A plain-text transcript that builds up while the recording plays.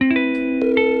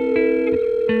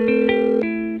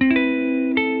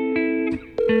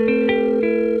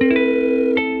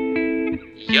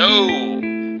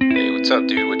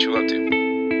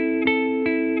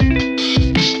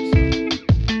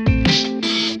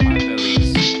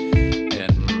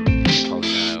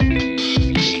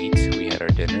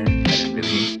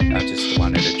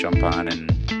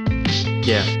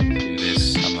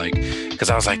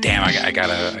I was like, damn, I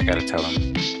gotta tell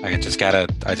him. I just gotta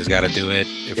do it.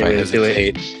 If I Do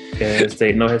it. hesitate,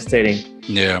 Hesitate, no hesitating.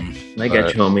 yeah, I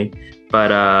got you, homie.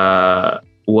 But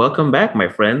welcome back, my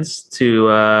friends, to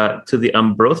the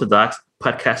Unorthodox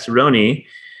Podcasteroni.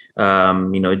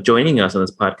 Joining us on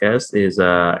this podcast is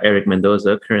Eric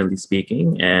Mendoza, currently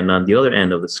speaking, and on the other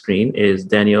end of the screen is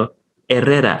Daniel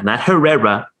Herrera, not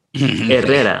Herrera,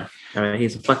 Herrera. All right,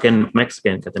 he's a fucking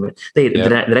Mexican. Hey,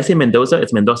 Yep. did I say Mendoza?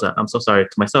 It's Mendoza. I'm so sorry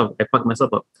to myself. I fucked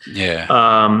myself up. Yeah.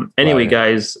 Anyway, Liar.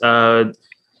 guys,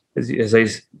 as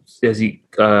you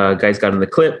guys got in the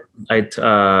clip, then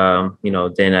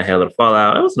I had a little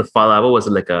fallout. It wasn't a fallout. What was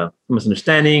it, like a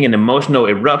misunderstanding, an emotional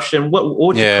eruption? What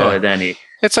would you call it, Danny?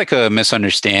 It's like a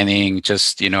misunderstanding.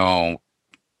 Just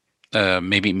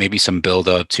maybe some build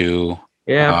up to.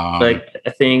 Yeah, like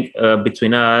I think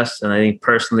between us, and I think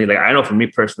personally, like I know for me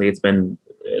personally, it's been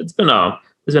a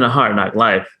hard knock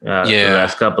life. The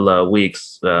last couple of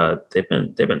weeks, they've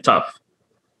been tough.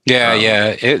 Yeah,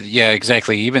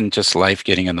 exactly. Even just life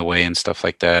getting in the way and stuff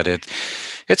like that.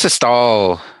 It's a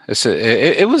stall.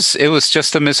 It was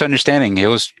just a misunderstanding. It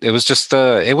was just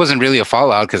it wasn't really a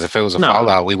fallout, because if it was a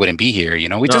fallout, we wouldn't be here.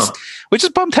 We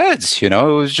just bumped heads. It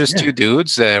was just two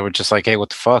dudes that were just like, hey, what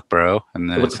the fuck, bro? And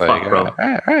then it's like, all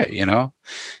right,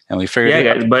 and we figured.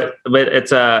 Yeah, guys, but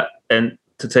it's and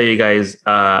to tell you guys,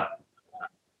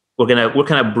 we're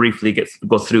kind of briefly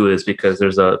go through this because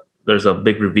there's a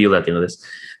big reveal at the end of this.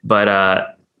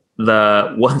 But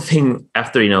the one thing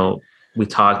after we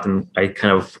talked and I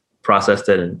kind of processed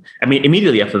it, and I mean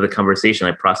immediately after the conversation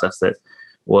I processed it,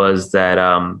 was that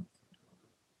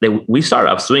we started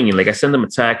up swinging. Like I sent him a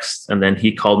text and then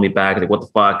he called me back like, what the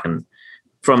fuck? And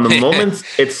from the moment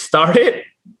it started,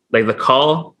 like the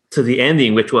call to the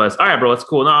ending, which was, all right, bro, it's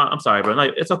cool. No, I'm sorry, bro.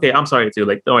 No, it's okay. I'm sorry too.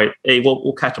 Like, don't worry. Hey,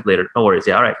 we'll catch up later. No worries.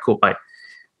 Yeah. All right, cool. Bye.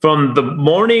 It wasn't the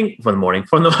morning.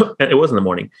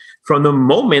 From the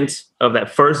moment of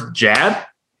that first jab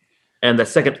and the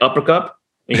second uppercut,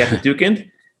 you got the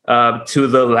duking, to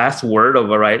the last word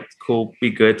of, all right, cool, be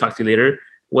good, talk to you later,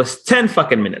 was 10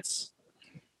 fucking minutes.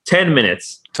 10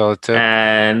 minutes.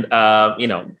 And,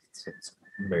 it's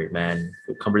married man,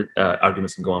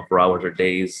 arguments can go on for hours or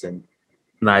days, and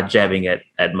not jabbing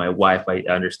at my wife. I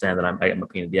understand that I'm a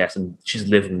pain in the ass, and she's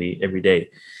living with me every day.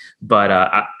 But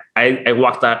I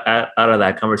walked out of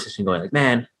that conversation going like,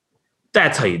 man,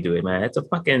 that's how you do it, man. It's a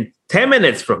fucking 10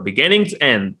 minutes from beginning to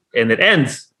end, and it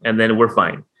ends, and then we're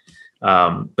fine.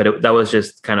 But that was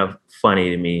just kind of funny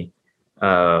to me.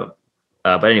 But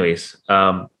anyways,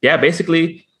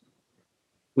 basically,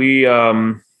 we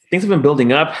things have been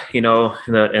building up, in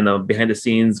the behind the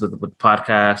scenes with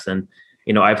podcasts, and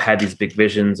I've had these big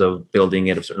visions of building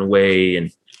it a certain way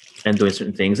and doing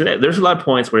certain things. And there's a lot of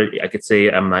points where I could say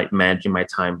I'm not managing my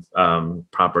time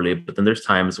properly, but then there's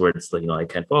times where it's like, I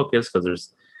can't focus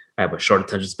because I have a short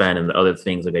attention span and the other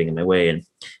things are getting in my way,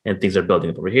 and things are building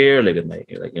up over here.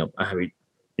 I have,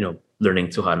 learning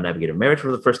to how to navigate a marriage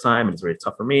for the first time. And it's very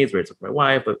tough for me. It's very tough for my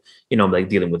wife, but, I'm like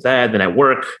dealing with that. Then at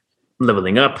work, I'm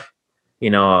leveling up,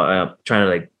 trying to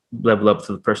like level up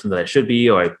to the person that I should be,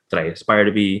 or that I aspire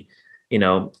to be.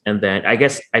 And then I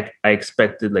guess I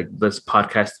expected like this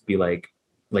podcast to be like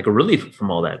a relief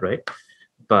from all that, right?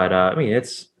 But I mean,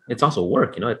 it's also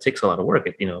work. It takes a lot of work.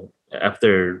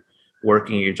 After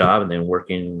working your job and then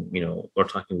working, or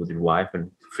talking with your wife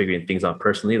and figuring things out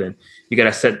personally, then you got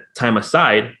to set time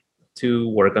aside to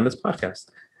work on this podcast.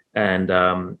 And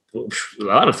a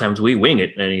lot of times we wing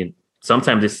it. I mean,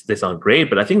 sometimes they sound great,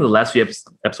 but I think the last few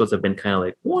episodes have been kind of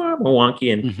like more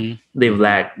wonky, and they've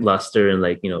lacked luster and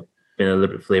been a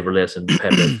little bit flavorless and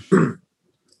repetitive.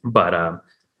 But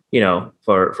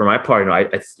for my part,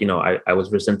 I was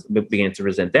beginning to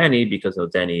resent Danny because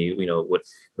Danny would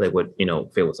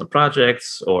fail with some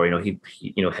projects, or he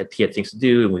had things to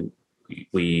do, and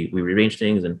we rearranged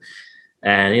things, and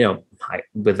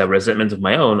with a resentment of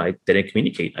my own, I didn't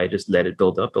communicate. I just let it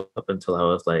build up until I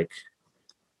was like,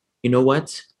 you know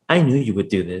what? I knew you would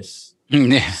do this.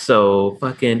 So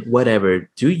fucking whatever.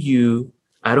 Do you?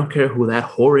 I don't care who that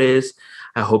whore is.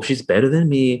 I hope she's better than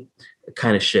me.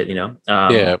 Kind of shit,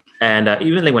 And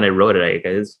even like when I wrote it,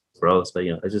 it's gross, but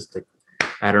it's just like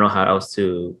I don't know how else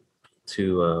to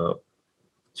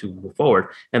move forward.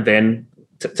 And then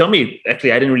tell me,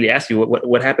 actually, I didn't really ask you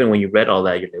what happened when you read all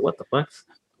that. You're like, what the fuck?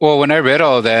 Well, when I read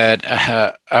all that,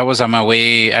 I was on my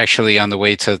way, actually on the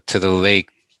way to the lake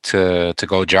to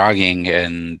go jogging,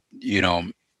 and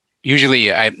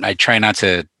usually I try not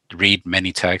to read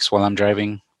many texts while I'm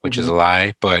driving, which is a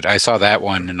lie, but I saw that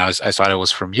one and I thought it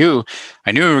was from you.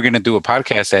 I knew we were going to do a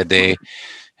podcast that day,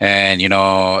 and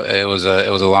it was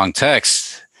a long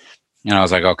text, and I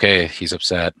was like, okay, he's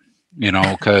upset.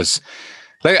 Because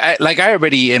I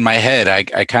already in my head,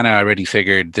 I kind of already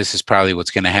figured this is probably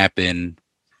what's going to happen.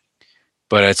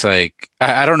 But it's like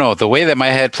I don't know the way that my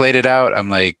head played it out. I'm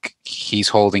like he's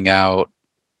holding out,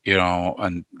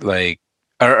 and like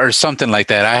or something like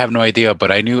that. I have no idea,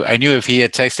 but I knew if he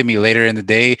had texted me later in the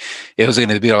day, it was going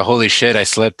to be like holy shit, I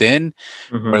slept in,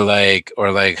 Mm-hmm.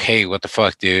 or like hey, what the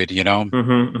fuck, dude, Mm-hmm.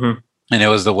 Mm-hmm. And it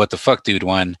was the what the fuck, dude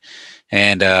one,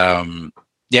 and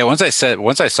yeah, once I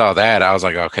saw that, I was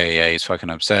like, okay, yeah, he's fucking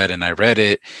upset, and I read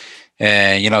it,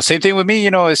 and same thing with me.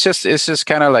 It's just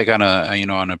kind of like on a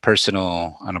on a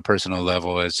personal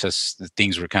level. It's just the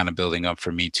things were kind of building up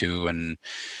for me too, and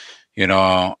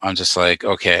I'm just like,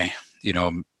 okay, you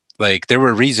know, like there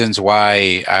were reasons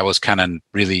why I was kind of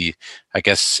really, I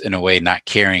guess, in a way, not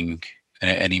caring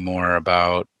anymore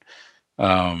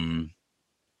um,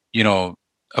 you know,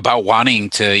 about wanting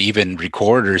to even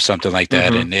record or something like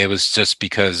that. Mm-hmm. And it was just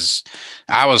because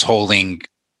I was holding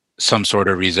some sort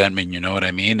of resentment, you know what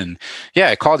I mean? And yeah,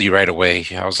 I called you right away.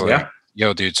 I was like, Yeah.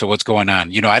 yo, dude, so what's going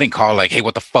on? I didn't call like, hey,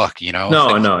 what the fuck, No,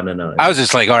 no, no, no. I was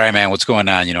just like, all right, man, what's going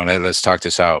on? Let's talk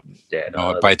this out. Yeah,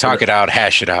 By talk it out,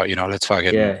 hash it out. Let's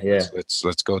fucking yeah, yeah.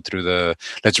 let's go through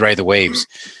let's ride the waves.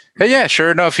 But yeah,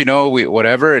 sure enough, we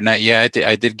whatever, and I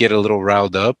did get a little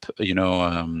riled up.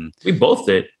 We both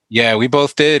did. Yeah, we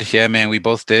both did. Yeah, man, we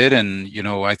both did, and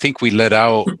I think we let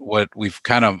out what we've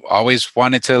kind of always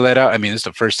wanted to let out. I mean, this is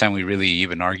the first time we really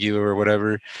even argue or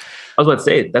whatever. I was about to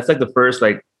say that's like the first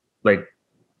like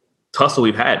tussle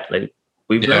we've had. Like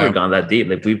we've never Yeah, gone that deep.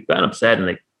 Like we've been upset and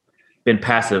like been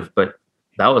passive, but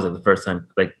that was like the first time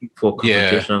like full yeah.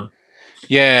 confrontation.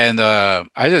 Yeah, and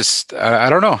I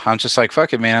don't know. I'm just like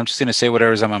fuck it, man. I'm just gonna say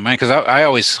whatever's on my mind because I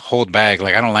always hold back.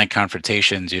 Like I don't like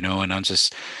confrontations, and I'm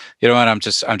just, what I'm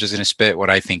just gonna spit what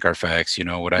I think are facts.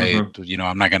 What Mm-hmm.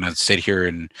 I'm not gonna sit here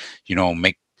and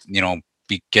make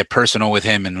get personal with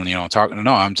him and talk.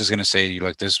 No, I'm just gonna say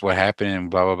like this is what happened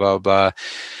and blah blah blah blah.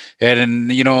 And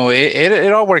then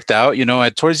it all worked out.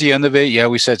 At towards the end of it, yeah,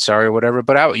 we said sorry, or whatever.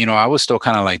 But I was still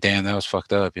kind of like, damn, that was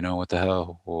fucked up. What the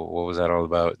hell? What was that all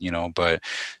about?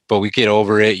 But we get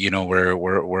over it.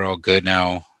 We're all good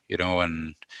now.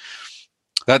 And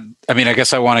that, I mean, I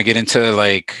guess I want to get into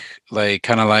like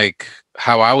kind of like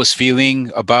how I was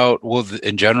feeling about, well,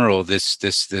 in general, Give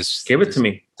it to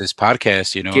me. this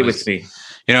podcast. Give it to me.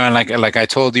 And like I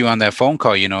told you on that phone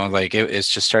call, like it's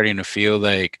just starting to feel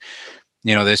like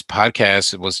this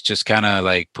podcast was just kind of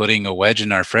like putting a wedge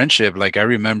in our friendship. Like I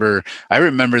remember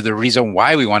the reason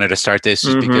why we wanted to start this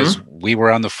is because Mm-hmm. we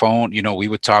were on the phone, we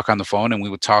would talk on the phone and we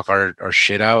would talk our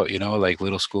shit out, like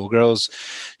little schoolgirls,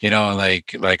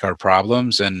 like our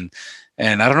problems. And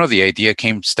I don't know, the idea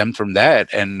stemmed from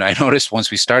that. And I noticed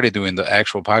once we started doing the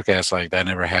actual podcast, like that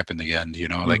never happened again,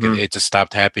 like Mm-hmm. it just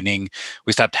stopped happening.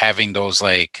 We stopped having those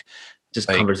Just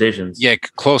like conversations. yeah,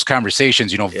 close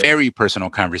conversations, Yeah. very personal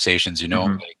conversations.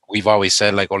 Mm-hmm. Like we've always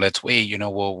said, like, oh, let's wait,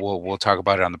 we'll talk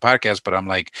about it on the podcast. But I'm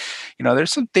like,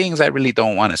 there's some things I really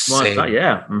don't want to Well, say,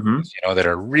 yeah. Mm-hmm. that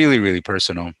are really, really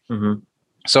personal. Mm-hmm.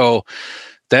 So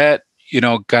that,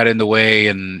 got in the way,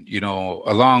 and,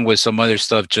 along with some other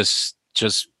stuff, just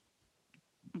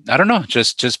I don't know,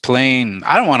 just plain,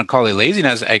 I don't want to call it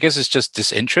laziness. I guess it's just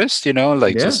disinterest,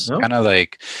 like Yeah. just No. kind of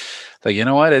like you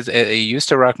know what, it used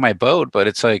to rock my boat, but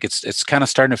it's like it's kind of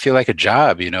starting to feel like a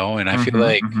job, and I feel Mm-hmm.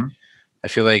 like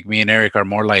Mm-hmm. me and Eric are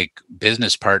more like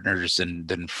business partners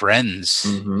than friends.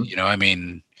 Mm-hmm. I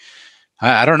mean,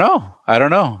 I don't know.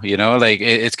 Like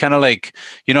it's kind of like,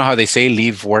 how they say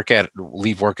leave work at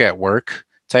work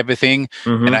type of thing.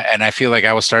 And Mm-hmm. I feel like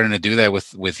I was starting to do that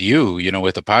with you,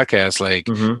 with the podcast, like,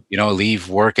 Mm-hmm. leave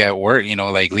work at work,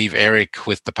 like leave Eric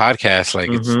with the podcast.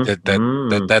 Like it's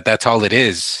Mm-hmm. that's all it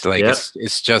is. Like Yep.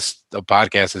 it's just a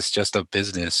podcast. It's just a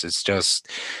business. It's just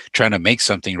trying to make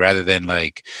something rather than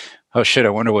like, oh shit, I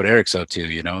wonder what Eric's up to,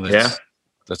 Yeah.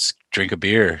 let's drink a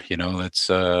beer, let's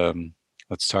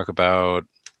talk about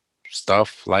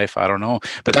stuff, life. I don't know.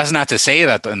 But that's not to say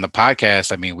that in the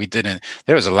podcast, I mean,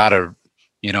 there was a lot of,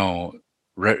 you know,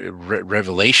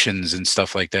 revelations and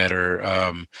stuff like that, or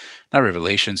not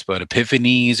revelations, but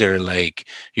epiphanies, or like,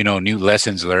 new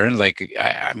lessons learned. Like,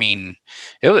 I mean,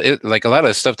 like a lot of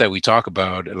the stuff that we talk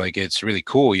about, like, it's really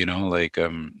cool,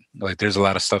 like there's a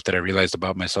lot of stuff that I realized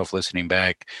about myself listening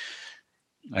back.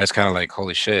 That's kind of like,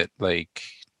 holy shit, like,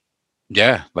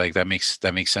 yeah, like that makes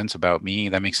sense about me.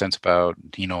 That makes sense about,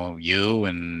 you,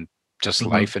 and just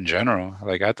Mm-hmm. life in general.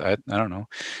 Like I don't know,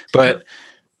 but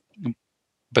No,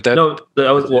 but that no, that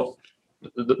was that's it. well.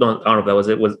 No, I don't know if that was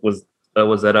it.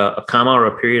 Was that a comma or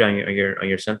a period on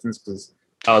your sentence? Because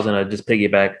I was gonna just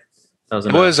piggyback. That was It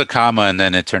enough. was a comma and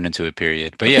then it turned into a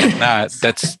period. But yeah, nah,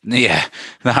 that's yeah,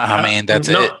 nah, man, that's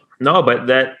it. No, but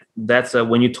that's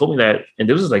when you told me that, and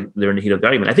this was like during the heat of the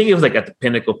argument. I think it was like at the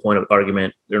pinnacle point of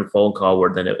argument during the phone call,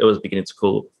 where then it was beginning to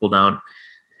cool down.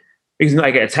 Because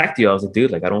I get attacked you, I was like, dude,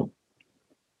 like I don't,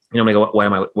 I'm like, why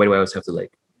do I always have to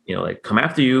like, like come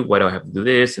after you? Why do I have to do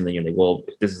this? And then you're like, well,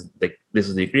 this is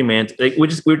the agreement. Like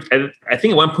I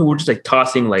think at one point we're just like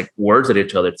tossing like words at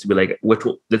each other to be like,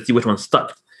 let's see which one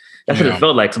stuck. That's what it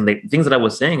felt like. Some things that I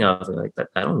was saying, I was like,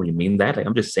 I don't really mean that. Like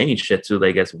I'm just saying shit to, like,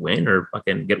 I guess, win or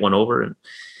fucking get one over, and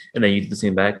then you do the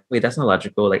same back. Wait, that's not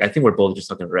logical. Like I think we're both just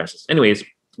talking rashes. Anyways,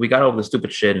 we got over the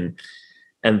stupid shit,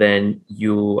 and then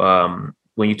you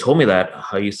when you told me that,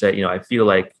 how you said, I feel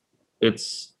like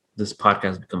it's this podcast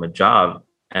has become a job,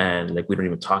 and like we don't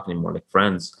even talk anymore, like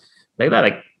friends, like that,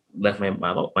 like left my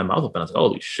mouth open. I was like,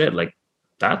 holy shit, like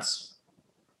that's,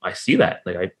 I see that.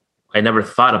 Like I never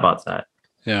thought about that.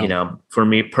 Yeah. For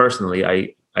me personally,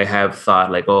 I have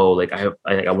thought like, oh, like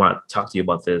I want to talk to you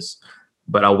about this,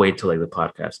 but I'll wait till like the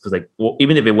podcast, because like, well,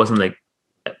 even if it wasn't like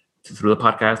through the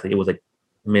podcast, like it was like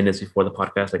minutes before the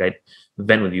podcast, like I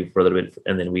vent with you for a little bit,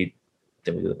 and then we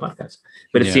do the podcast.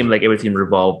 But it seemed like everything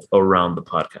revolved around the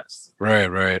podcast.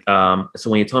 Right.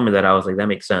 So when you told me that, I was like, that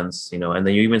makes sense, and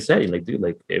then you even said, like, dude,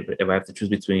 like if I have to choose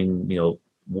between,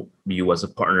 you as a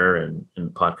partner and the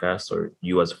podcast, or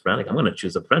you as a friend, like I'm gonna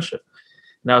choose a friendship.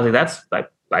 And I was like, that's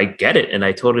like, I get it, and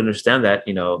I totally understand that,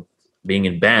 being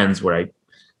in bands where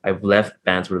I've left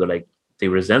bands where they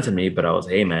resented me, but I was,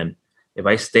 hey man, if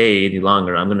I stay any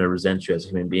longer, I'm gonna resent you as a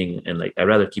human being, and like I'd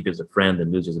rather keep you as a friend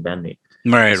than lose you as a bandmate.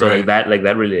 Right. So like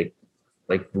that really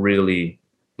really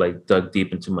dug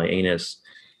deep into my anus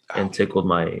and tickled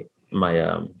my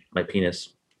penis.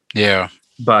 Yeah.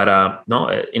 But no,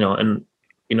 and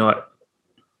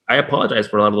I apologize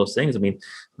for a lot of those things. I mean,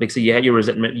 like, so you had your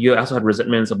resentment. You also had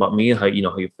resentments about me, how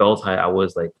you felt, how I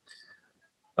was like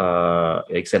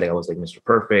said, like I was like Mr.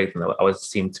 Perfect, and I always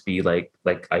seemed to be like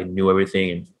I knew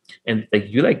everything, and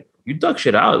you dug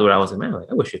shit out where I was like, man, like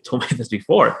I wish you told me this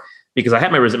before, because I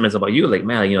had my resentments about you, like,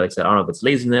 man, like I said, I don't know if it's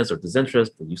laziness or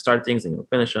disinterest, but you start things and you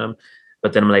finish them.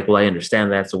 But then I'm like, well, I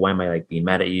understand that, so why am I like being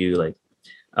mad at you? Like,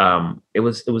 it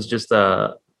was just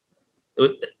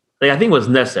I think it was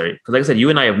necessary, because like I said,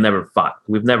 you and I have never fought.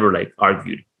 We've never like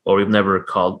argued, or we've never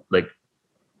told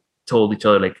each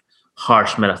other like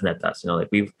harsh metas netas. Like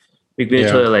we've been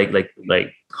each other like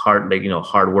hard,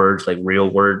 hard words, like real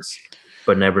words,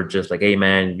 but never just like, hey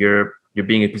man, you're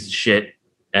being a piece of shit,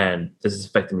 and this is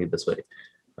affecting me this way.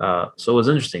 So it was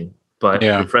interesting, but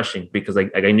refreshing, because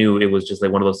like I knew it was just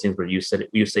like one of those things where you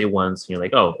say once, and you're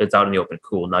like, oh, it's out in the open,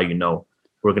 cool. Now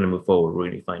we're gonna move forward, we're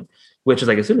gonna be fine. Which is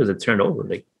like, as soon as it turned over,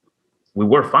 like we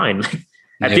were fine. Like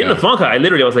at the end of the phone call, I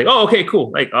was like, oh, okay,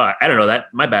 cool. Like, I don't know that.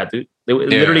 My bad, dude. It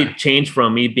literally changed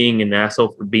from me being an asshole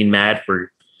for being mad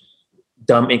for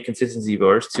dumb inconsistency of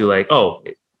yours to like, oh,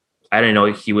 I didn't know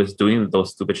he was doing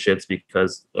those stupid shits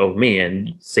because of me.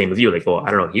 And same with you. Like, oh, I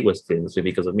don't know, he was doing this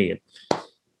because of me. And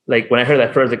like when I heard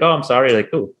that first, like, oh, I'm sorry. Like,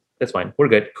 oh, that's fine. We're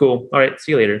good. Cool. All right.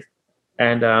 See you later.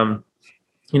 And that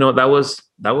was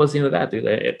the end of that,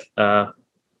 dude.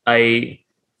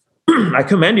 I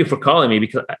commend you for calling me,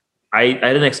 because I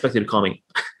didn't expect you to call me.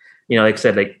 Like I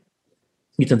said, like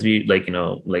you tend to be like,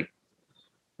 like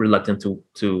reluctant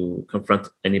to confront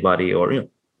anybody or,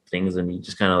 things, and you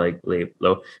just kind of like lay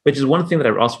low. Which is one thing that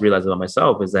I also realized about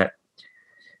myself, is that,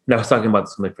 and I was talking about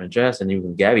this with my friend Jess and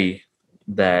even Gabby,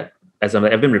 that as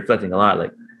I've been reflecting a lot,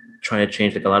 like trying to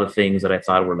change like a lot of things that I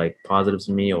thought were like positives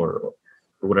to me or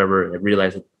whatever, and I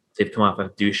realized that they've come off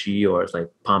as douchey or it's like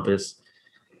pompous.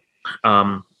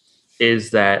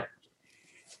 Is that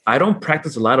I don't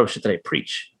practice a lot of shit that I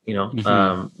preach,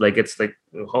 like it's like,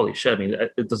 holy shit. I mean,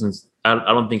 it doesn't, I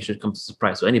don't think it should come to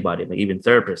surprise to anybody. Like even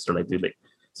therapists are like, dude, like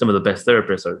some of the best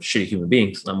therapists are shitty human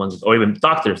beings. Or even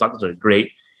doctors. Doctors are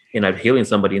great, I'm healing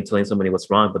somebody and telling somebody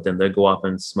what's wrong, but then they go off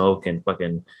and smoke and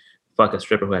fucking fuck a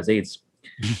stripper who has AIDS.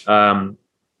 But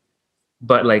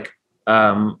like,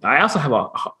 I also have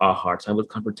a hard time with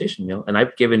confrontation, and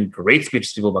I've given great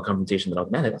speeches to people about confrontation, but I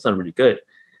was, man, that's not really good.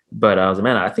 But I was like,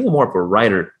 man, I think I'm more of a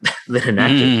writer than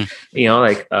an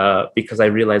actor, because I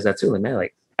realized that too. Like, man,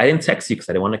 like I didn't text you because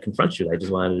I didn't want to confront you. I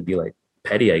just wanted to be like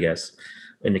petty, I guess.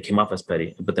 And it came off as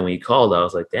petty. But then when you called, I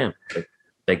was like, damn,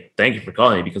 like thank you for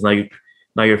calling me, because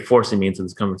now you're forcing me into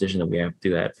this conversation that we have to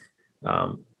do that.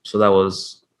 So that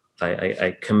was,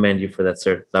 I commend you for that,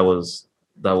 sir. That was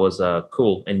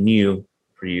cool and new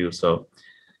for you. So,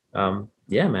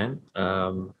 yeah, man.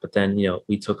 But then,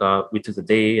 we took the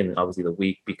day and obviously the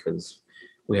week, because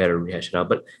we had to rehash it out.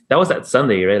 But that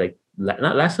Sunday, right? Like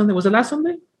not last Sunday. Was it last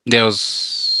Sunday? That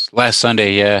was last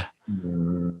Sunday. Yeah.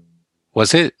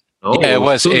 Was it? No, Yeah, it it was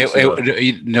was. 2 weeks ago.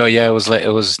 No, yeah, it was like it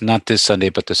was not this Sunday,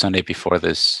 but the Sunday before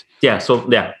this. So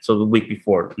the week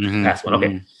before the Hmm. past one.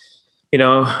 Okay.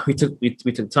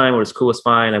 We took time where school was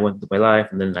fine. I went through my life,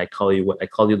 and then I called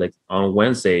you like on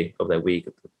Wednesday of that week.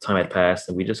 The time had passed,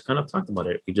 and we just kind of talked about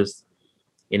it. We just,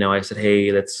 I said,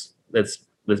 hey, let's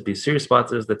be serious about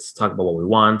this. Let's talk about what we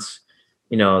want.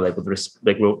 Like with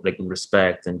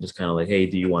respect, and just kind of like, hey,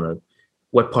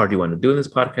 what part do you want to do in this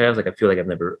podcast? Like, I feel like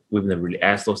we've never really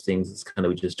asked those things. It's kind of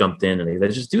we just jumped in and like,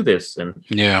 let's just do this, and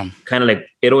Yeah. kind of like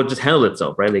it'll just handle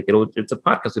itself, right? Like it's a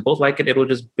podcast. We both like it. It'll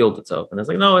just build itself. And it's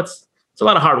like, no, it's a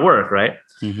lot of hard work, right?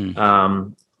 Hmm.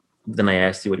 Then I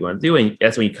asked you what you want to do, and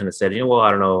that's when you kind of said, well, I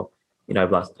don't know.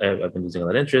 I've been losing a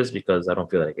lot of interest because I don't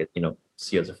feel like I get,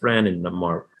 see you as a friend and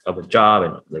more of a job,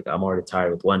 and like I'm already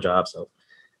tired with one job. So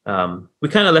we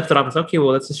kind of left it off and said, okay,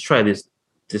 well, let's just try this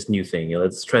new thing.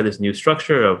 Let's try this new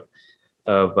structure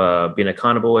of being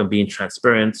accountable and being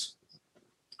transparent.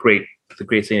 Great. The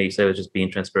great thing that you said was just being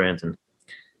transparent. And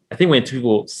I think when two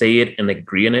people say it and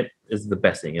agree on it is the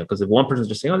best thing, because if one person's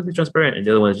just saying, "Oh, let's be transparent," and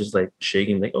the other one is just like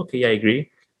shaking, like, "Okay, yeah, I agree,"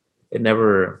 it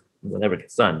never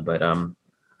gets done. But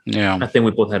Yeah. I think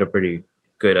we both had a pretty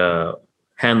good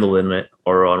handle in it,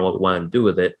 or on what we wanted to do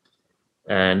with it.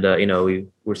 And we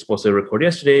were supposed to record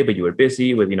yesterday, but you were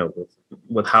busy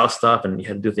with house stuff, and you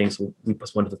had to do things. So we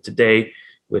postponed it today,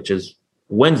 which is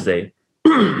Wednesday,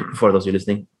 for those of you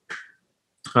listening.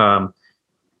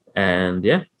 And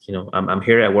yeah, I'm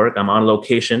here at work. I'm on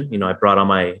location. I brought on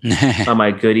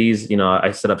my goodies.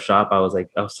 I set up shop. I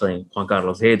was telling Juan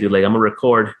Carlos, hey, dude, like I'm gonna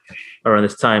record around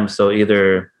this time, so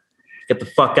either get the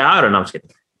fuck out or no, I'm just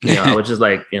kidding. I was just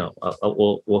like,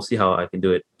 we'll see how I can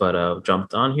do it. But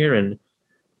jumped on here and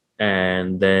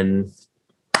then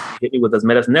hit me with as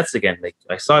Metas Nets again. Like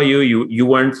I saw you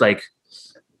weren't like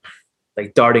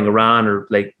darting around, or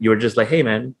like you were just like, hey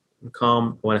man, I'm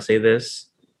calm. I want to say this.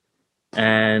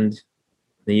 And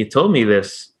then you told me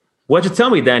this. What'd you tell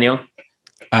me, Daniel?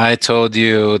 I told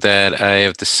you that I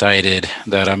have decided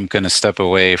that I'm going to step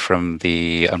away from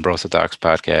the Unorthodox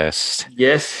podcast.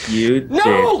 Yes, you did.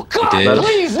 No, God, You did.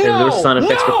 please, If there no, was sound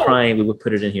effects for no. crying, we would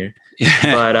put it in here.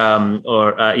 But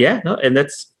no, and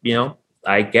that's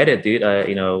I get it, dude. Yeah,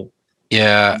 you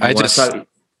wanna talk-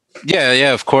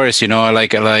 yeah, of course.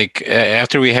 Like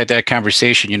after we had that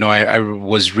conversation, I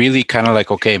was really kind of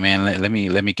like, okay, man, let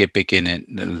me get back in it.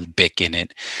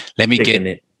 Let me Taking get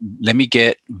it. let me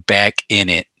get back in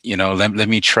it. Let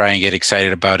me try and get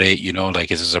excited about it. Like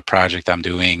this is a project I'm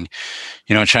doing.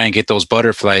 Try and get those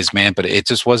butterflies, man. But it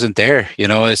just wasn't there.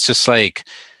 It's just like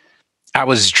I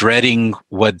was dreading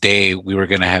what day we were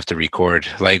gonna have to record.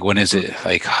 Like when is it?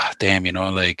 Like, damn,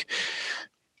 like.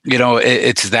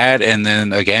 It's that, and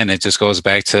then again, it just goes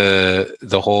back to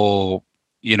the whole,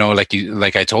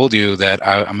 like I told you that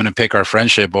I'm going to pick our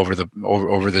friendship over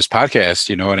this podcast.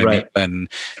 You know what Right. I mean?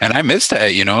 And I miss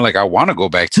that. Like I want to go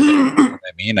back to that. You know what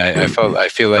I mean, I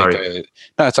feel like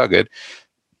no, it's all good.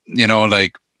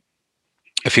 Like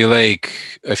I feel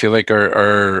like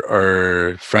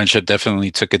our friendship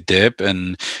definitely took a dip,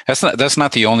 and that's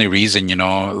not the only reason.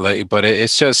 But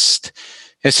it's just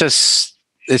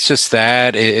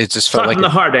that it just felt Talk like from the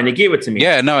heart, and you gave it to me.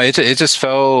 yeah, no, it just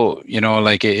felt,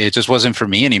 like it just wasn't for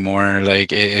me anymore.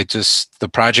 Like it just, the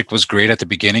project was great at the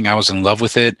beginning. I was in love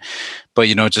with it, but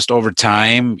just over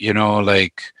time,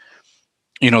 like,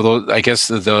 I guess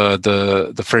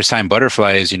the first time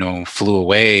butterflies, flew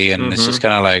away, and it's just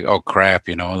kind of like, oh crap,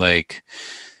 like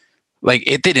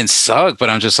it didn't suck, but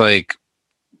I'm just like,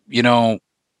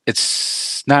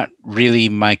 it's not really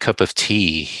my cup of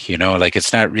tea, like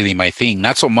it's not really my thing.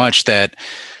 Not so much that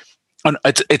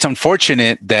it's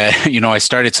unfortunate that I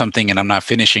started something and I'm not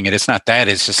finishing it. It's not that.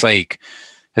 It's just like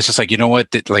you know what,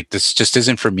 like this just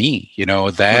isn't for me.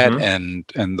 That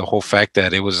and the whole fact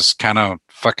that it was kind of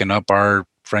fucking up our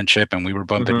friendship and we were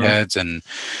bumping heads, and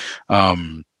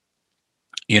I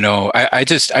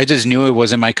just knew it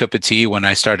wasn't my cup of tea when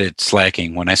I started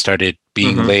slacking, when I started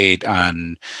being late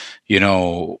on,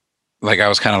 like I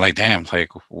was kind of like, damn, like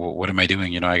what am I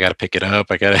doing? I got to pick it up.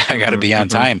 I got to be on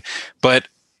time. But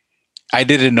I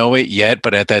didn't know it yet.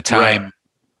 But at that time,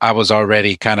 I was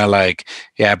already kind of like,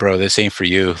 yeah, bro, this ain't for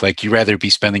you. Like you'd rather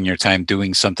be spending your time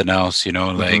doing something else,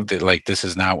 like this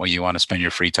is not what you want to spend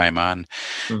your free time on.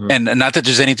 And not that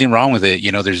there's anything wrong with it.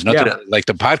 There's nothing like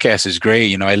the podcast is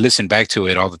great. I listen back to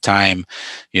it all the time,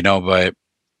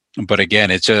 but again,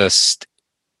 it just,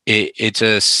 I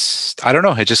don't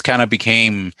know. It just kind of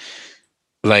became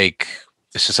like,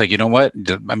 it's just like, you know what?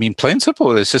 I mean, plain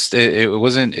simple. It's just,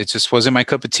 it just wasn't my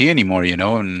cup of tea anymore,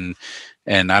 and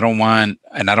I don't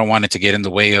want it to get in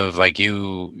the way of like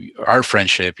our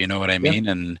friendship, you know what I Yeah. mean?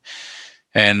 And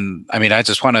I mean, I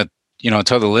just want to,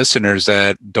 tell the listeners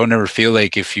that don't ever feel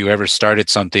like if you ever started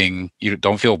something, you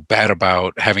don't feel bad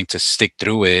about having to stick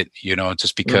through it,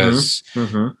 just because,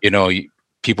 Mm-hmm. Mm-hmm. you know, y-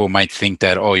 people might think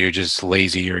that, oh, you're just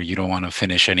lazy or you don't want to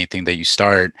finish anything that you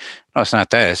start. No, it's not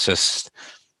that. It's just,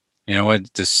 you know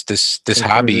what, this In terms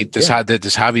hobby, of, yeah.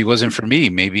 this hobby wasn't for me.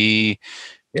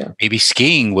 Yeah. Maybe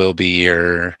skiing will be,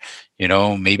 or,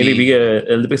 Maybe be maybe, a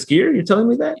Olympic skier. You're telling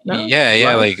me that now? yeah,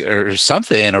 Live? like, or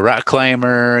something, a rock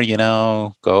climber,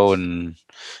 go and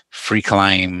free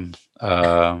climb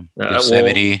Well,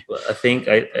 Yosemite. I think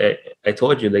I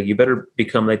told you, like, you better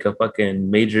become like a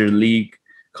fucking major league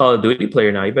Call of Duty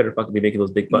player now. You better fucking be making those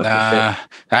big bucks and shit.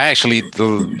 Nah,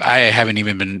 I haven't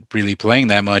even been really playing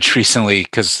that much recently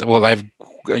because, well,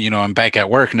 I'm back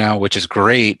at work now, which is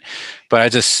great, but I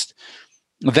just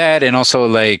that, and also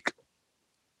like,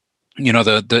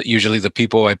 the usually the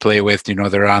people I play with,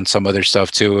 they're on some other stuff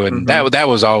too, and Mm-hmm. that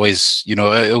was always,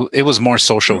 it was more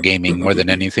social gaming more than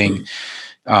anything.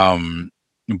 Um,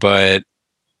 but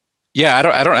yeah, I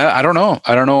don't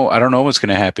know what's going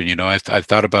to happen. I've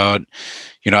thought about,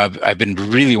 I've been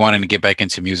really wanting to get back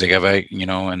into music.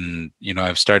 And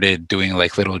I've started doing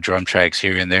like little drum tracks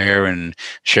here and there and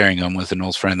sharing them with an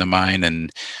old friend of mine.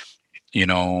 And,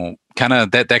 kind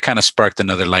of that kind of sparked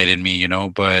another light in me,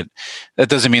 but that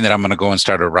doesn't mean that I'm going to go and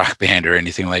start a rock band or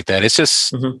anything like that. It's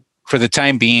just Mm-hmm. for the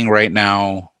time being right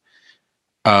now.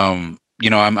 I'm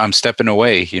stepping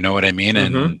away, you know what I mean?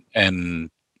 Mm-hmm. And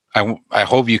I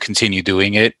hope you continue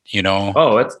doing it,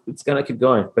 Oh, it's gonna keep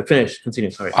going. But finish, continue.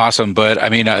 Sorry. awesome. But I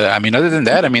mean, other than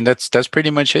that, I mean, that's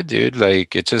pretty much it, dude.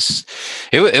 Like, it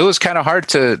was kind of hard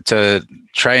to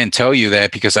try and tell you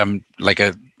that because I'm like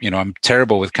I'm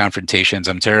terrible with confrontations.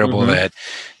 I'm terrible Mm-hmm.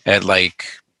 at like,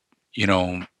 you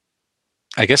know,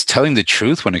 I guess telling the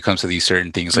truth when it comes to these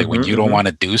certain things. Like when Mm-hmm. you don't Mm-hmm. want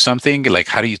to do something, like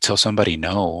how do you tell somebody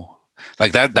no?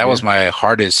 Like that was Yeah. my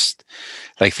hardest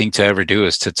like thing to ever do,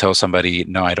 is to tell somebody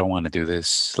no, I don't want to do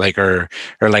this, like, or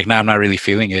like, no, I'm not really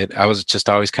feeling it. I was just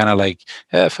always kind of like,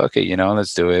 yeah, fuck it,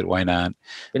 let's do it, why not?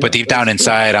 But deep down That's good.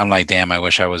 inside I'm like, damn, I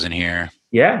wish I wasn't here.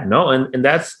 Yeah, no, and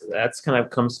that's kind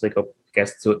of comes like, I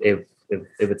guess, to if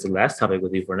it's the last topic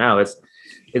with you for now, it's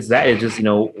that it's just,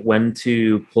 when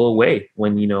to pull away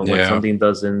when, when Yeah, something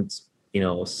doesn't,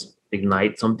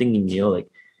 ignite something in you,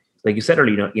 like you said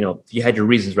earlier, you had your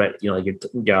reasons, right? Like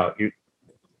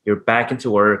you're back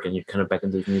into work and you're kind of back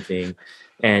into this new thing,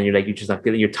 and you're just not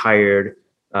feeling, you're tired,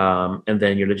 and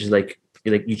then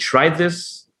you tried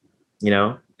this,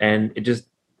 and it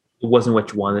wasn't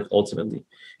what you wanted ultimately.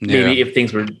 yeah, Maybe if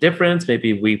things were different,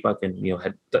 maybe we fucking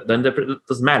had done different. It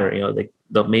doesn't matter, like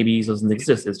the maybe doesn't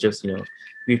exist. It's just,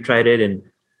 we've tried it, and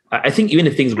I think even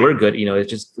if things were good,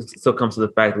 it still comes to the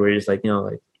fact where it's like,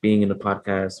 like being in a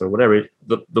podcast or whatever,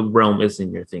 the realm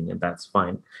isn't your thing, and that's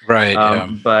fine. right, yeah,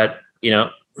 But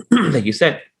like you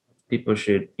said, people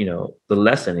should, the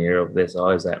lesson here of this all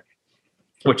is that,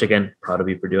 which again, proud of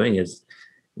you for doing, is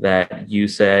that you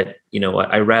said,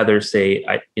 what, I rather say,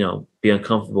 be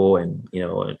uncomfortable and,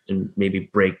 and maybe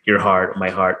break your heart or my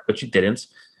heart, but you didn't,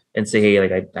 and say, hey,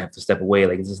 like, I have to step away.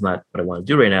 Like, this is not what I want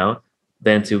to do right now,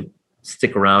 than to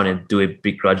stick around and do it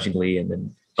begrudgingly and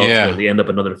then yeah, ultimately end up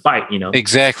another fight,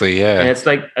 exactly, And yeah, it's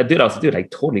like, dude, I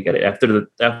totally get it. After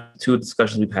two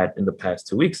discussions we've had in the past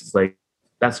 2 weeks, it's like,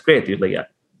 that's great, dude. Like, yeah,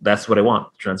 that's what I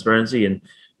want. Transparency and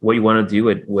what you want to do,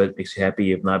 and what makes you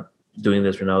happy. If not doing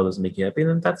this right now doesn't make you happy,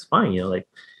 then that's fine. Like,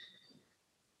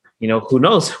 who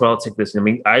knows where I'll take this. I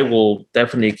mean, I will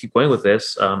definitely keep going with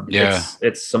this. yeah,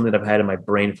 It's something that I've had in my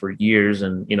brain for years,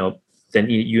 and then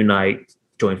you and I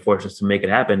joined forces to make it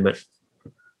happen. But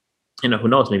who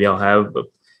knows? Maybe I'll have,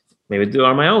 maybe do it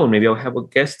on my own. Maybe I'll have a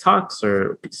guest talks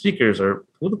or speakers, or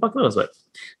who the fuck knows. But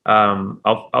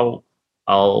I'll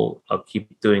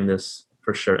keep doing this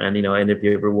for sure. And and if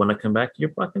you ever want to come back,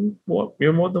 you're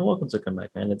more than welcome to come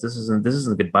back, man. This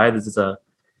isn't goodbye. It's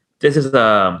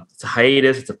a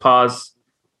hiatus. It's a pause.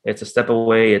 It's a step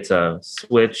away. It's a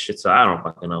switch. I don't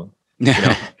fucking know.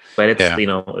 But yeah.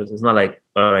 it's not like,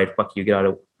 all right, fuck you, get out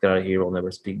of here. We'll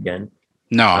never speak again.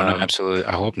 No, no, Um, absolutely.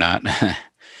 I hope not.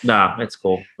 nah, it's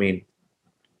cool. I mean,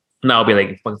 now I'll be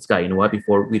like, fuck this guy. You know what?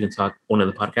 Before we didn't talk on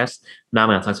the podcast. Now I'm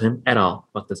gonna talk to him at all.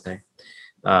 Fuck this guy.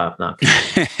 No,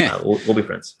 we'll be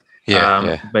friends. Yeah,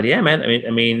 yeah, But yeah, man.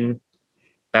 I mean,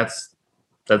 that's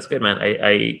good, man.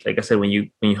 I like I said, when you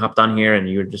hopped on here and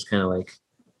you were just kind of like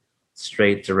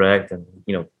straight, direct, and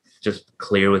just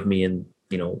clear with me, and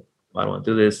I don't want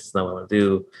to do this. It's not what I want to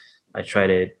do. I tried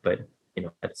it, but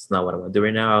that's not what I want to do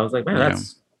right now. I was like, man, yeah.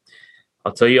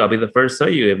 I'll tell you, I'll be the first to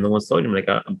tell you if no one's told you. I'm like,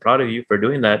 I'm proud of you for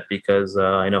doing that because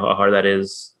I know how hard that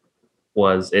is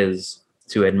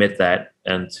to admit that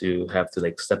and to have to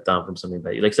like step down from something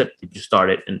that you like said you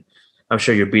started, and I'm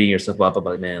sure you're beating yourself up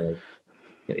about man,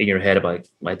 like in your head about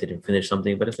like, I didn't finish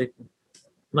something, but it's like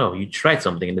no, you tried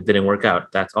something and it didn't work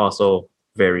out. That's also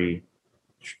very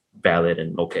valid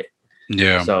and okay.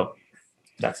 Yeah. So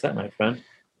that's that, my friend.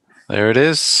 There it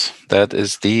is. That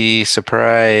is the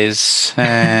surprise.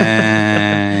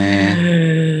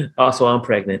 Also, I'm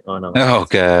pregnant. Oh no. Oh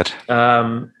God.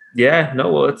 Yeah.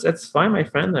 No. Well, it's fine, my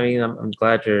friend. I mean, I'm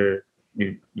glad you're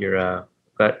glad you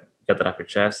got that off your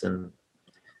chest, and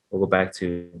we'll go back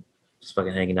to just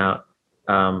fucking hanging out.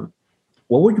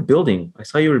 What were you building? I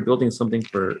saw you were building something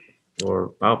for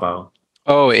Bao Bao.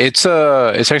 Oh, it's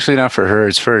actually not for her.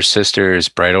 It's for her sister's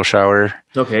bridal shower.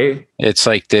 Okay. It's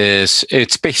like this.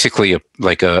 It's basically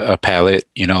like a palette,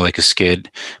 like a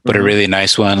skid, but a really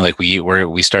nice one. Like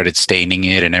we started staining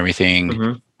it and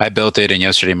everything. I built it, and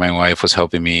yesterday my wife was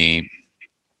helping me,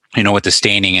 with the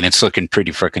staining, and it's looking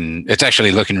pretty freaking. It's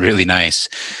actually looking really nice.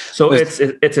 So it's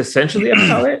essentially a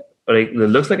palette. Like it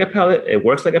looks like a palette. It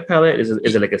works like a palette. Is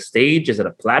it like a stage? Is it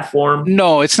a platform?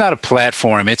 No, it's not a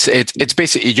platform. It's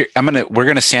basically we're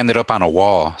gonna sand it up on a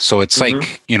wall. So it's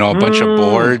like a bunch of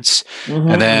boards,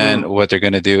 and then what they're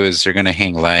gonna do is they're gonna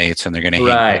hang lights and they're gonna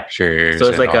hang pictures. So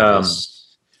it's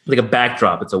like a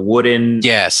backdrop. It's a wooden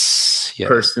yes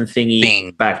person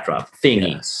thingy backdrop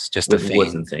thingy. Yes, just a thing.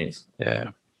 Woods and things.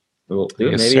 Yeah. Well,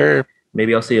 dude,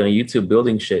 maybe I'll see you on YouTube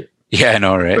building shit. Yeah, I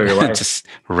know, right? Just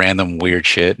random weird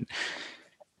shit.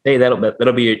 Hey, that'll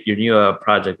be your new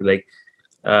project. Like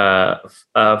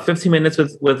 15 minutes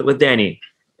with Danny,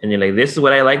 and you're like, this is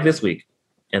what I like this week,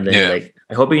 and then you're like,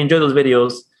 I hope you enjoy those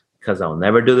videos because I'll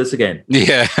never do this again.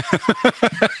 Yeah.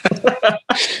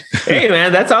 Hey,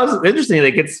 man, that sounds interesting.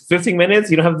 Like it's 15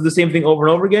 minutes. You don't have to do the same thing over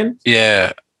and over again.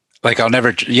 Yeah, like I'll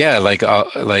never. Yeah,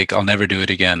 I'll never do it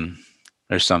again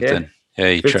or something. Yeah,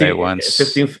 you try it once.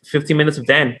 15 minutes of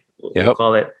Dan. We'll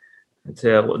call it.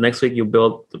 Until next week, you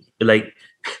build like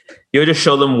you just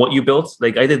show them what you built.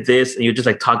 Like I did this, and you just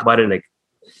like talk about it, like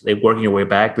working your way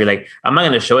back. Be like, I'm not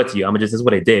gonna show it to you. This is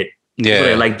what I did. Yeah, this is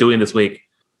what I like doing this week.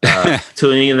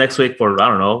 Tuning in next week for I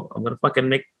don't know. I'm gonna fucking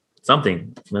make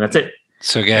something, and that's it.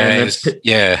 So guys,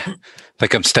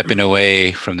 like I'm stepping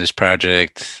away from this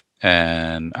project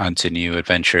and onto new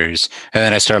adventures, and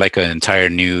then I start like an entire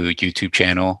new YouTube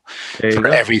channel for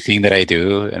everything that I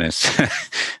do, and it's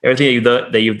everything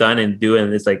that you've done and do,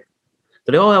 and it's like,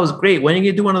 oh, that was great. When are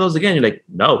you gonna do one of those again? You're like,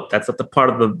 no, that's not the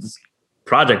part of the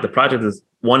project. The project is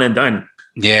one and done.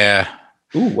 Yeah.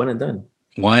 Ooh, one and done.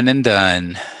 One and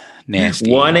done.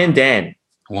 Nasty. One and Dan.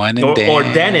 One and Dan. Or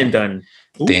Dan and done.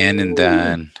 Ooh. Dan and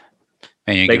done.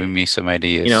 And you're giving me some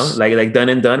ideas. Like done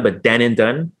and done, but Dan and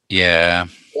done. Yeah.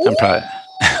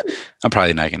 I'm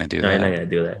probably not gonna do that. No, you're not gonna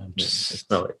do that.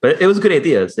 But it was good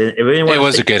ideas. It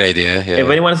was a good idea. Yeah. If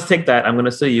anyone wants to take that, I'm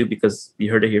gonna sue you because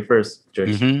you heard it here first.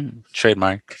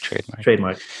 Trademark.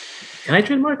 Can I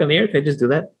trademark on the air? Can I just do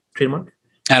that? Trademark?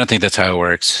 I don't think that's how it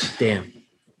works. Damn.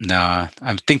 No,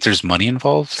 I think there's money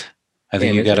involved. I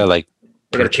think you gotta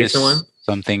purchase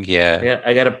something. Yeah. Yeah,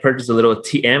 I gotta purchase a little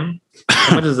TM.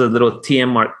 How much does a little TM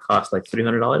mark cost? Like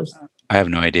 $300? I have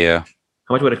no idea.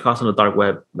 How much would it cost on the dark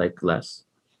web? Like less?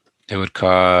 It would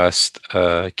cost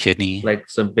a kidney. Like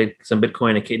some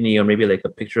Bitcoin, a kidney, or maybe like a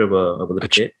picture of a little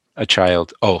kid. A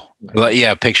child. Oh,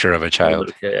 yeah, a picture of a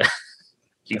child. Yeah.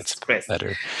 Jesus Christ.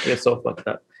 Better. You're so fucked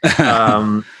up.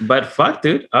 But fuck,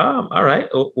 dude. All right.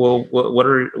 Well,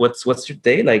 what's your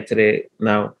day like today?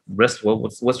 Now, what's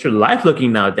your life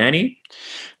looking now, Danny?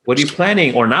 What are you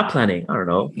planning or not planning? I don't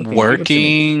know.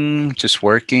 Working, just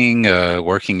working,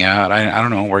 working out. I don't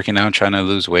know, working out, trying to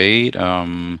lose weight.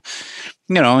 Playing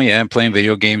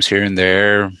video games here and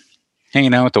there,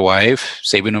 hanging out with the wife,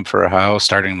 saving up for a house,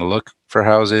 starting to look for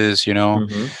houses,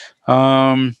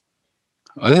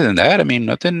 Other than that,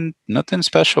 nothing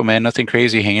special, man. Nothing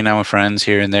crazy. Hanging out with friends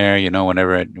here and there,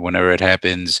 whenever it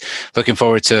happens. Looking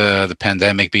forward to the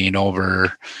pandemic being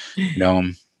over.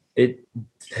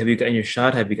 Have you gotten your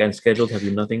shot? Have you gotten scheduled? Have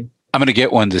you nothing? I'm gonna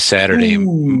get one this Saturday.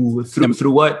 Ooh,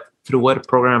 through what? Through what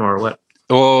program or what?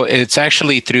 Well, it's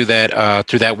actually through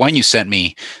that one you sent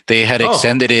me. They had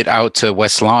extended it out to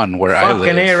West Lawn where I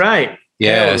live. Fucking right.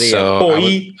 Yeah, so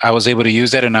I was able to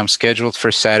use that, and I'm scheduled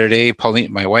for Saturday.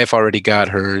 Pauline, my wife already got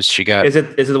hers. She got. Is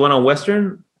it the one on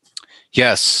Western?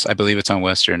 Yes, I believe it's on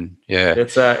Western. Yeah,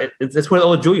 it's where the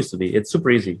old Jewel used to be. It's super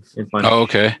easy and fun. Oh,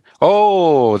 okay.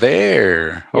 Oh,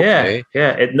 there. Okay.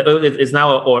 Yeah. It's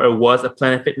now or it was a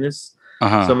Planet Fitness.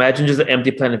 So imagine just an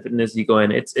empty Planet Fitness. You go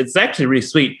in. It's actually really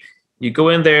sweet. You go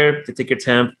in there to take your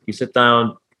temp. You sit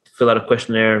down, fill out a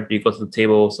questionnaire. You go to the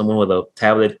table. Someone with a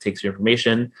tablet takes your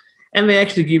information, and they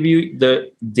actually give you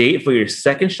the date for your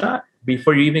second shot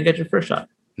before you even get your first shot.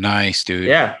 Nice, dude.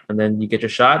 Yeah, and then you get your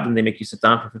shot, and they make you sit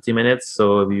down for 15 minutes.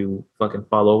 So if you fucking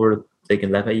fall over, they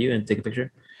can laugh at you and take a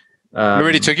picture. You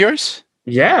already took yours?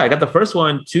 Yeah, I got the first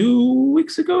one 2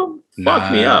 weeks ago.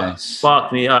 Fucked me up. Nice.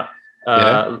 Fucked me up.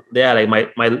 Yeah, like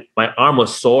my arm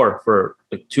was sore for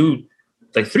like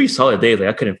 3 solid days. Like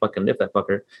I couldn't fucking lift that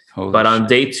fucker. Holy But on shit.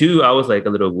 day 2, I was like a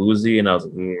little woozy and I was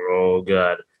like, oh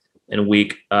god, and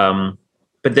weak. But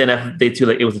then after day 2,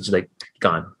 like it was just like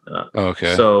gone.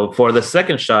 Okay. So for the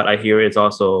second shot, I hear it's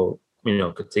also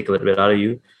could take a little bit out of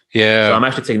you. Yeah. So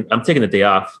I'm taking the day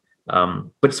off.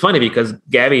 But it's funny because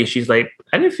Gabby, she's like,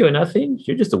 I didn't feel nothing.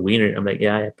 You're just a wiener. I'm like,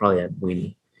 yeah, I probably had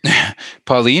weenie.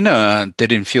 Paulina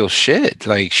didn't feel shit.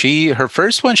 Like her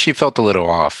first one, she felt a little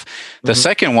off. The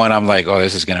second one, I'm like, oh,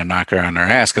 this is gonna knock her on her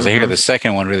ass because I hear the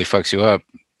second one really fucks you up.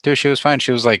 Dude, she was fine.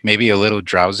 She was like maybe a little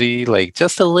drowsy, like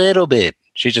just a little bit.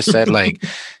 She just said like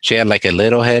she had like a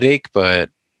little headache, but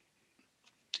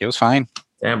it was fine.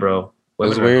 Damn, bro. It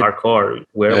was Women are weird. hardcore.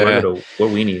 Wear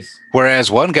weenies.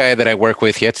 Whereas one guy that I work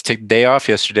with, he had to take the day off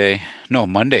yesterday. No,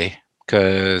 Monday,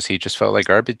 because he just felt like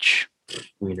garbage.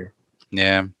 Wiener.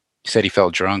 Yeah. He said he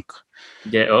felt drunk.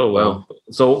 Yeah. Oh well.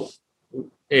 So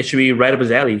it should be right up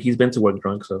his alley. He's been to work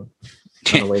drunk, so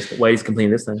I don't know why he's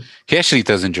complaining this time. He actually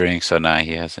doesn't drink, so nah,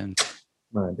 he hasn't.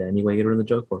 Danny, why you ruin the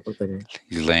joke for? Fuck that guy.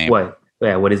 He's lame. What?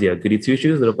 Yeah. What is he? A goody two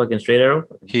shoes? Little fucking straight arrow?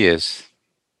 He is.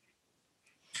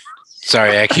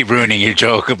 Sorry, I keep ruining your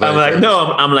joke. But I'm like,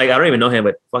 no. I'm like, I don't even know him,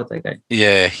 but fuck that guy.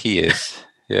 Yeah, he is.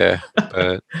 Yeah,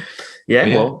 but Yeah.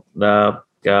 yeah. Well,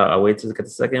 I'll wait to get the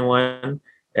second one,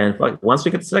 and once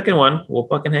we get the second one, we'll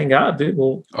fucking hang out, dude.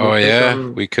 We'll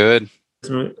we could.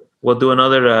 We'll do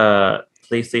another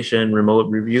PlayStation remote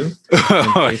review.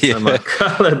 Oh, yeah. Some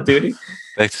Call of Duty.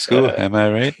 Back to school. Am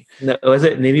I right? No, was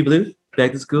it navy blue?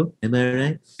 Back to school. Am I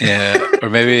right? Yeah, or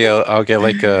maybe I'll get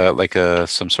like a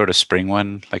some sort of spring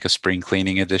one, like a spring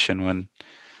cleaning edition one.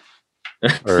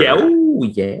 Or, Yeah. Ooh,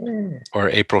 yeah. Or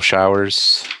April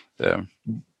showers.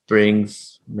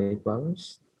 Brings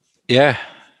Mayflowers. Yeah.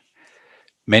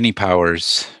 Many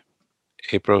powers.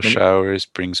 April showers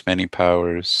brings many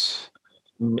powers.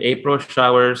 April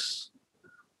showers.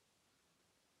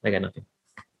 I got nothing.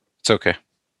 It's okay.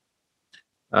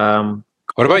 What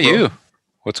about you?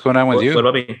 What's going on with you? What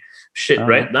about me? Shit,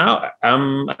 right now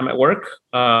I'm at work.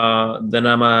 Then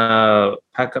I'm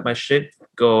pack up my shit,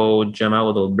 go jam out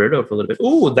with Alberto for a little bit.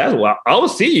 Ooh, that's wow. I'll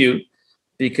see you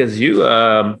because you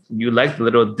like the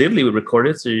little diddly we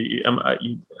recorded. So you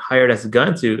hired as a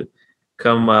gun to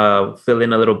come fill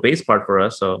in a little bass part for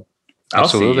us. So I'll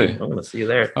Absolutely. see you. I'm gonna see you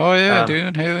there. Oh yeah,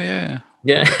 dude. Hell yeah.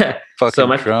 Yeah.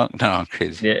 Fucking drunk. No, I'm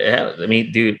crazy. Yeah. I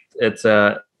mean, dude, it's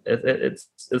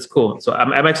cool. So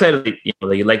I'm excited that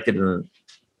you liked it. And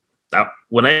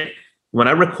when I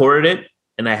recorded it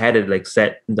and I had it like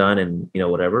set and done and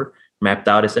whatever mapped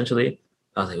out essentially,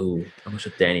 I was like, ooh, I'm gonna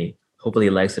show Danny. Hopefully he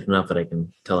likes it enough that I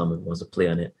can tell him he wants to play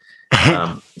on it.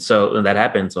 So when that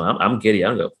happened, so I'm giddy. I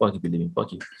don't go fuck you, believe me,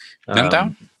 fuck you. I'm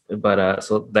down. But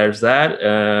so there's that.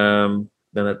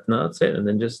 Then that's it. And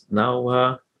then just now,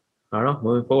 I don't know.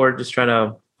 Moving forward, just trying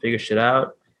to figure shit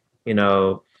out.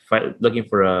 Looking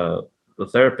for a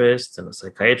therapist and a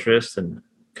psychiatrist, and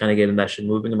kind of getting that shit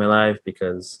moving in my life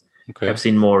because I've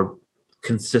seen more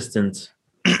consistent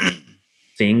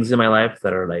things in my life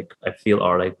that are like I feel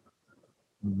are like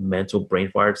mental brain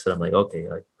farts that I'm like, okay,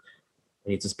 like I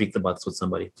need to speak about this with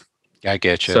somebody. I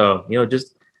get you. So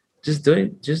just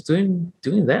doing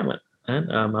that, man.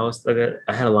 And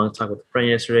I had a long talk with a friend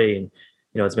yesterday, and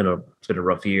it's been a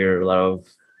rough year, a lot of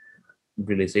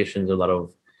realizations, a lot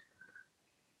of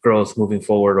girls moving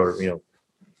forward, or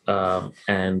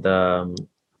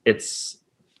it's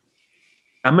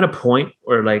I'm at a point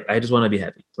where like I just want to be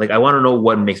happy. Like I want to know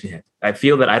what makes me happy. I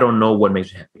feel that I don't know what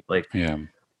makes me happy. Like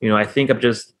I think I'm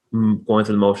just going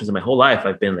through the motions of my whole life.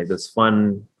 I've been like this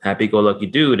fun, happy-go-lucky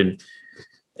dude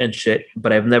and shit,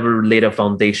 but I've never laid a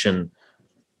foundation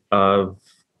of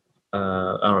I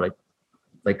don't know,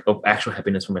 like of actual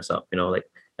happiness for myself. Like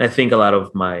I think a lot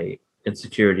of my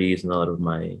insecurities and a lot of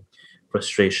my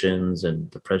frustrations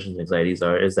and depressions, anxieties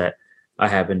is that I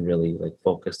haven't really like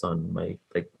focused on my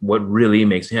like what really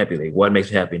makes me happy, like what makes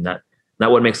me happy, not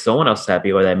what makes someone else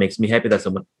happy or that makes me happy that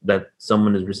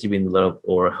someone is receiving the love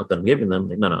or help that I'm giving them.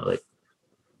 Like no, like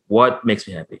what makes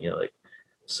me happy, like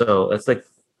so that's where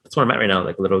I'm at right now,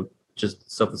 like a little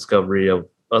just self-discovery of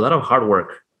a lot of hard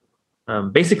work.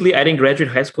 Basically, I didn't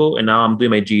graduate high school, and now I'm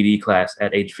doing my GED class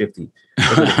at age 50.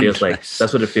 That's what it feels like. Nice.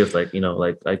 That's what it feels like.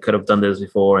 Like I could have done this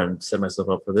before and set myself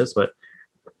up for this, but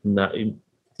not,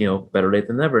 better late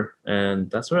than never. And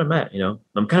that's where I'm at.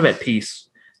 I'm kind of at peace.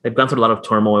 I've gone through a lot of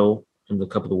turmoil in the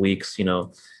couple of weeks.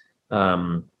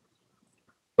 Um,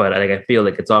 but I feel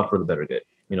like it's all for the better good.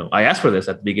 I asked for this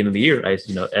at the beginning of the year.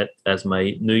 As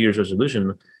my New Year's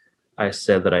resolution, I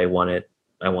said that I wanted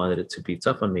it to be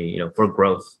tough on me, for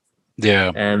growth.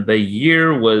 Yeah. And the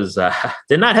year was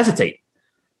did not hesitate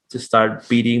to start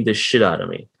beating the shit out of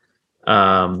me.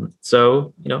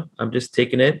 So I'm just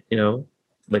taking it,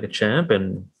 like a champ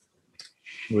and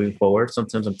moving forward.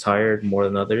 Sometimes I'm tired more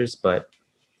than others, but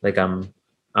like I'm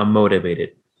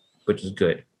motivated, which is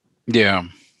good. Yeah.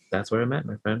 That's where I'm at,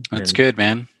 my friend. That's good,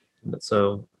 man.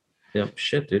 So,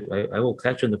 shit, dude. I will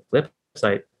catch you on the flip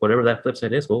side, whatever that flip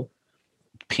side is.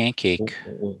 Pancake.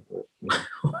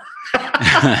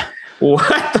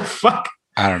 What the fuck?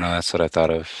 I don't know. That's what I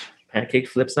thought of. Pancake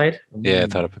flip side? Yeah, I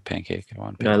thought of a pancake.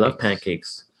 I love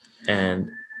pancakes. And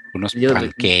unos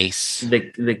pancakes.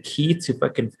 The key to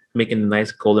fucking making a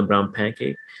nice golden brown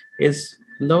pancake is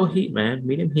low heat, man,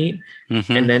 medium heat,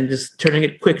 and then just turning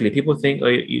it quickly. People think,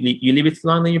 you leave it too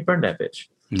long, then you burn that bitch.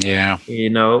 Yeah.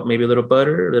 Maybe a little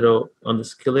butter, a little on the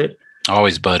skillet.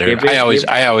 Always butter. I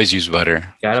always use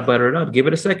butter. Gotta butter it up. Give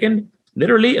it a second,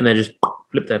 literally, and then just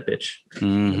flip that bitch.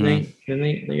 And then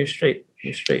you're straight.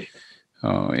 You're straight.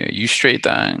 Oh yeah, you straight,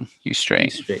 Don. You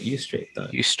straight. You straight, Don.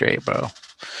 You straight, bro.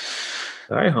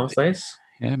 All right, home slice.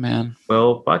 Yeah, man.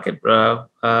 Well, fuck it, bro.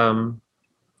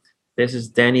 This is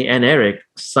Danny and Eric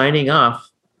signing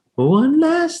off one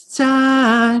last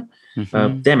time.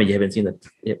 Damn it, you haven't seen that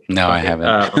yet. No, I haven't.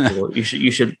 Okay, well,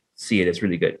 you should see it. It's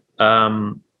really good.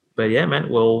 But yeah, man.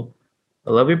 Well,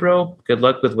 I love you, bro. Good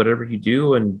luck with whatever you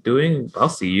do and doing. I'll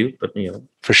see you, but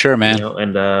for sure, man.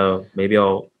 And maybe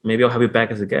I'll have you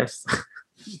back as a guest.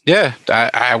 Yeah,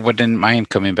 I wouldn't mind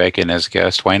coming back in as a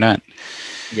guest. Why not?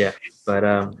 Yeah, but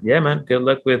yeah, man. Good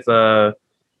luck with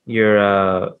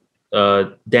your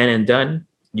Dan and Dunn.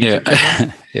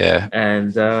 Yeah. Yeah.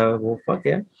 And I'll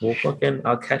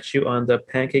catch you on the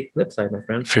pancake flip side, my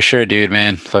friend. For sure, dude,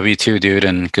 man. Love you too, dude.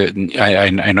 And good. I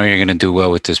know you're gonna do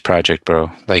well with this project, bro.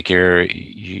 Like you're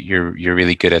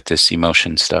really good at this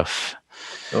emotion stuff.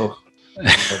 Oh,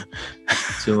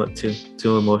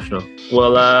 too emotional.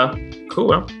 Well,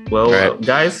 cool. Well, right.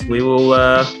 Guys, we will.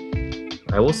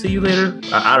 I will see you later.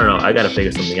 I don't know. I gotta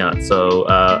figure something out. So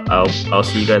I'll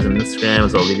see you guys on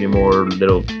Instagram. I'll leave you more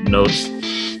little notes.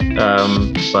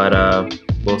 But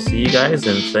we'll see you guys,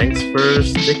 and thanks for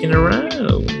sticking around.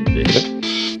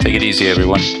 Take it easy,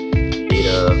 everyone.